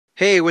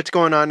Hey, what's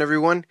going on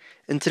everyone?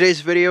 In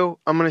today's video,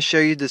 I'm going to show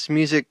you this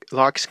music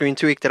lock screen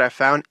tweak that I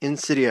found in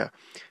Cydia.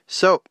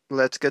 So,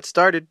 let's get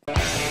started.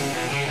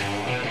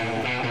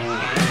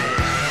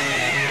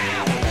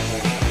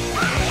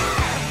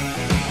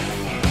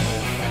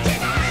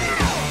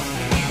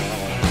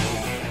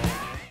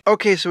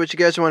 Okay, so what you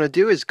guys want to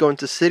do is go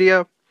into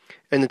Cydia,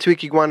 and the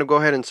tweak you want to go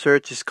ahead and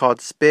search is called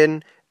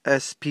Spin,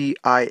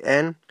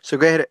 S-P-I-N. So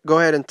go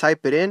ahead and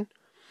type it in.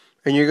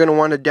 And you're going to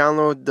want to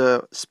download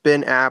the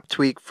Spin app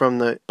tweak from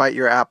the Bite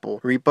Your Apple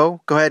repo.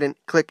 Go ahead and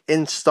click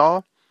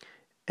install,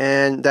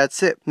 and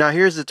that's it. Now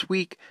here's the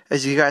tweak.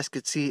 As you guys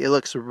can see, it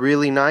looks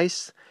really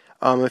nice.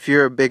 If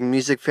you're a big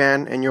music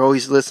fan and you're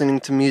always listening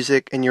to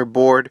music and you're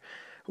bored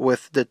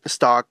with the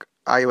stock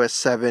iOS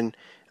 7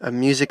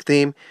 music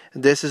theme,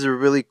 this is a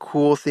really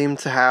cool theme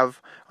to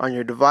have on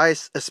your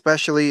device,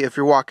 especially if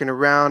you're walking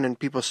around and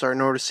people start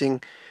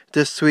noticing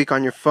this tweak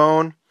on your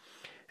phone.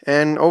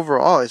 And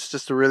overall, it's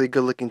just a really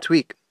good looking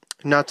tweak.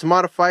 Now to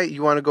modify it,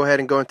 you want to go ahead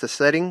and go into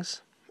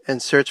settings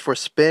and search for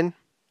Spin.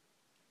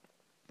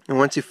 And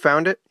once you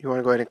found it, you want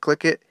to go ahead and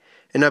click it.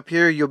 And up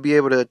here, you'll be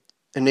able to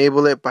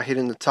enable it by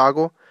hitting the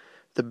toggle.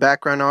 The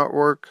background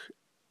artwork,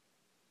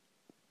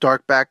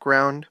 dark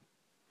background,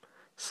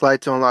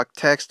 slide to unlock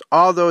text.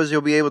 All those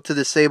you'll be able to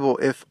disable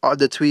if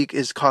the tweak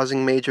is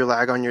causing major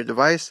lag on your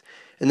device.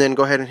 And then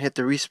go ahead and hit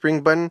the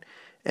respring button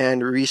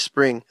and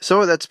respring.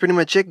 So that's pretty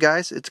much it,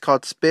 guys. It's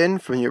called Spin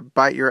from your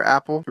Bite Your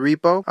Apple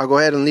repo. I'll go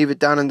ahead and leave it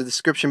down in the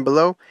description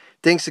below.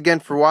 Thanks again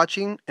for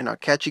watching, and I'll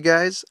catch you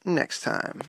guys next time.